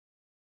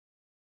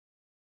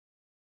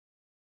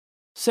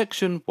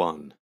Section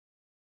 1.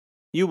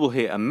 You will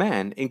hear a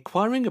man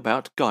inquiring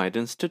about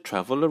guidance to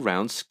travel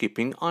around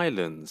skipping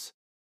islands.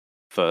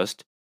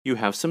 First, you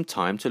have some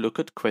time to look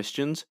at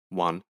questions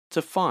 1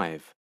 to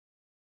 5.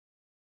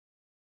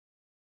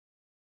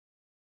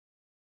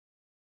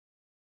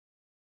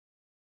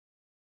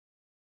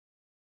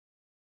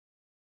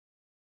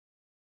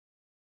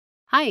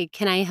 Hi,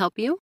 can I help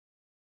you?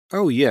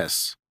 Oh,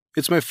 yes.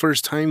 It's my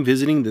first time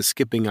visiting the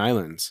Skipping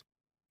Islands.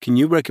 Can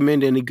you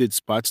recommend any good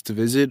spots to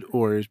visit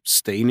or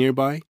stay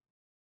nearby?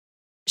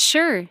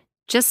 Sure.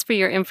 Just for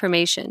your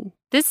information,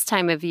 this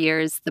time of year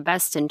is the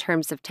best in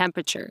terms of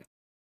temperature.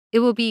 It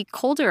will be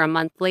colder a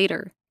month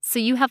later, so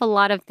you have a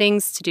lot of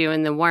things to do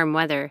in the warm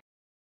weather.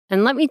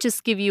 And let me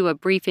just give you a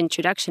brief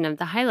introduction of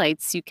the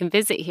highlights you can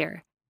visit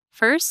here.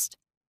 First,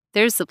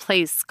 there's a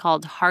place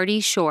called Hardy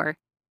Shore.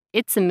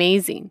 It's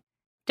amazing.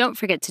 Don't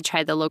forget to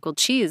try the local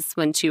cheese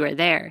once you are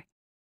there.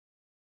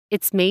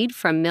 It's made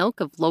from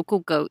milk of local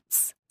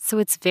goats, so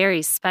it's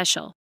very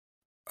special.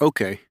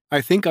 Okay,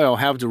 I think I'll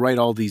have to write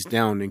all these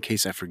down in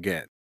case I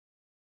forget.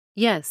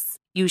 Yes,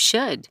 you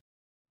should.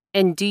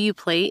 And do you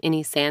play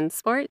any sand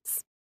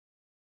sports?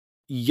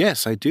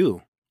 Yes, I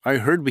do. I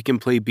heard we can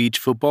play beach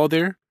football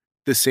there.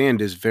 The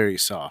sand is very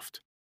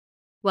soft.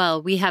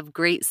 Well, we have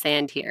great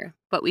sand here,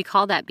 but we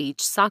call that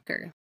beach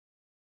soccer.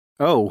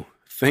 Oh,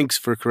 thanks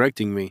for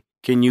correcting me.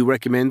 Can you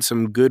recommend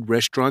some good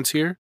restaurants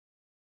here?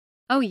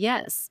 Oh,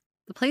 yes.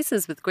 The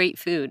places with great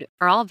food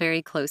are all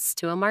very close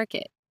to a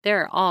market.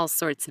 There are all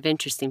sorts of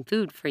interesting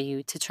food for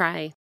you to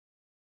try.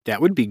 That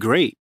would be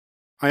great.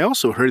 I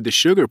also heard the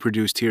sugar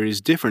produced here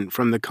is different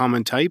from the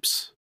common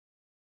types.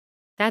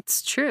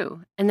 That's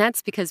true, and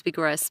that's because we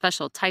grow a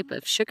special type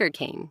of sugar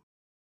cane.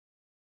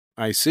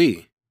 I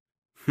see.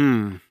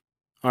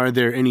 Are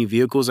there any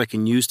vehicles I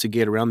can use to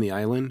get around the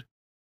island?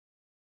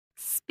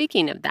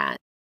 Speaking of that,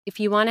 if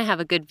you want to have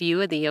a good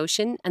view of the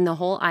ocean and the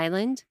whole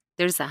island,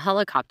 there's a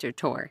helicopter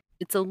tour.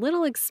 It's a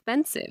little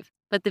expensive,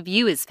 but the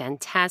view is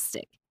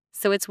fantastic,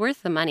 so it's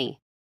worth the money.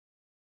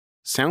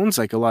 Sounds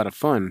like a lot of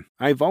fun.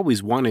 I've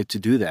always wanted to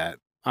do that.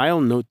 I'll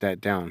note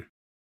that down.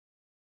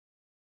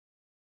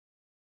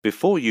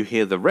 Before you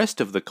hear the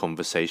rest of the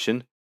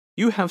conversation,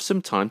 you have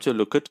some time to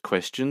look at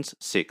questions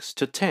 6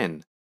 to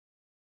 10.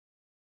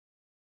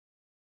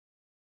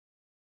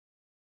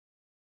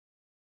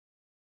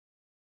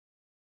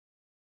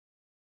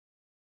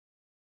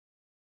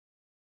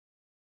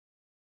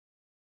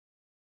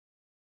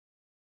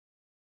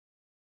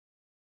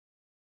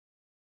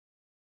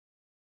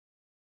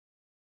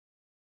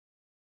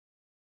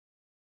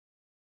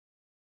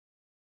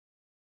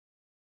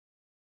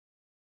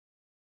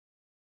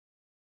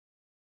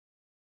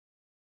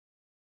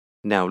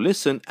 Now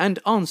listen and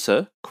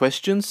answer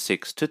questions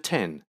 6 to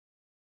 10.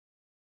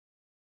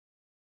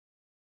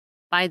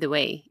 By the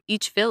way,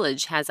 each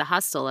village has a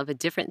hostel of a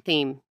different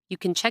theme. You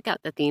can check out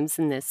the themes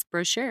in this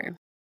brochure.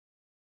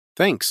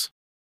 Thanks.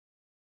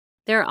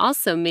 There are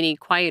also many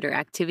quieter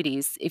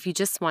activities if you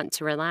just want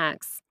to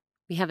relax.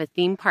 We have a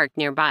theme park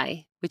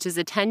nearby, which is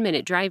a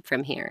 10-minute drive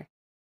from here.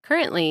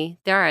 Currently,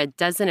 there are a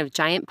dozen of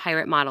giant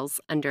pirate models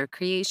under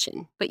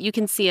creation, but you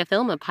can see a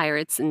film of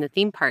pirates in the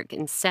theme park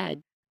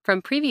instead.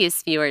 From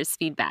previous viewers'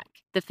 feedback,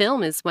 the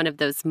film is one of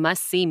those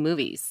must-see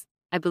movies.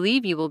 I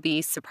believe you will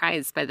be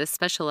surprised by the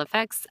special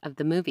effects of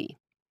the movie.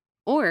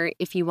 Or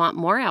if you want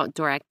more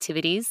outdoor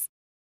activities,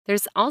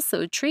 there's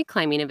also tree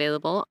climbing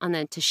available on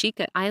the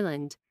Tashika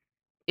Island.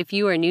 If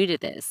you are new to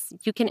this,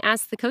 you can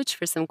ask the coach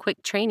for some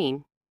quick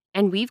training.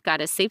 And we've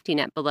got a safety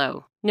net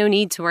below. No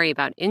need to worry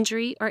about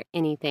injury or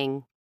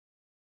anything.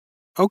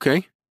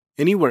 Okay.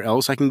 Anywhere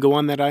else I can go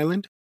on that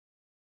island?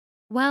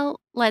 Well,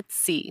 let's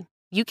see.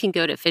 You can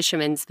go to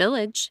Fisherman's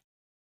Village.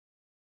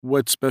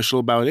 What's special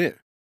about it?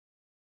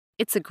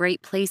 It's a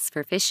great place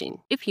for fishing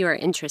if you are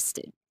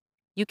interested.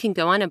 You can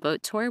go on a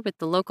boat tour with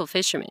the local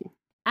fishermen.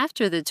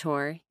 After the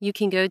tour, you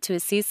can go to a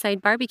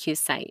seaside barbecue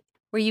site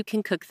where you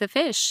can cook the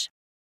fish.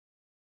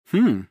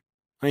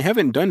 I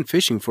haven't done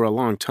fishing for a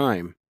long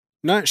time.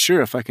 Not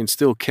sure if I can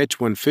still catch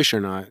one fish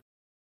or not.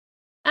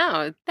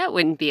 Oh, that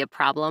wouldn't be a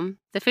problem.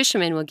 The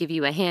fishermen will give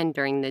you a hand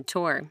during the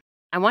tour.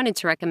 I wanted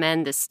to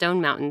recommend the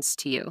Stone Mountains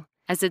to you,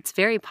 as it's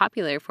very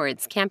popular for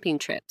its camping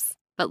trips.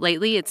 But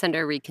lately it's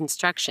under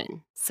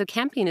reconstruction, so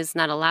camping is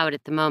not allowed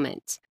at the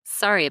moment.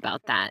 Sorry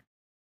about that.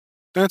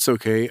 That's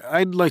okay.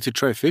 I'd like to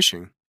try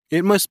fishing.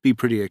 It must be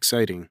pretty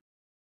exciting.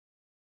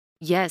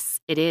 Yes,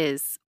 it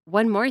is.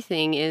 One more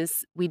thing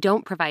is, we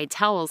don't provide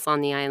towels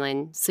on the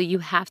island, so you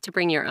have to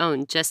bring your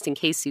own just in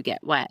case you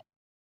get wet.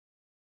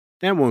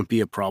 That won't be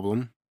a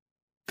problem.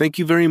 Thank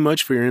you very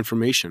much for your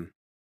information.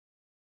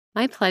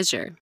 My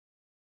pleasure.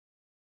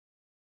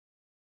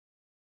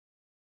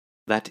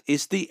 That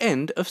is the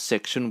end of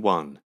section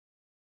 1.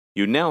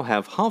 You now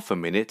have half a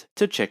minute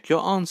to check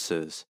your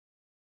answers.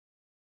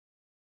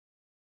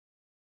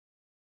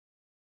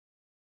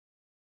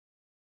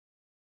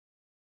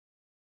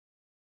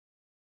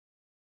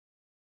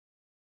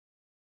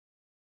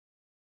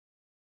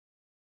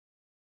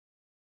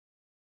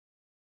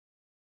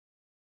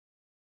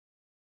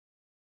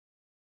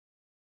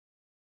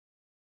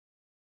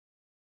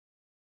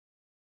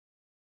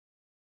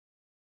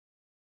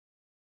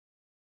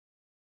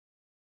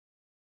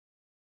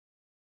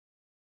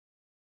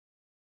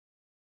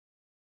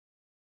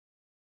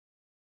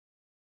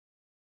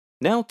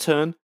 Now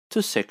turn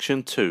to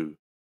Section 2.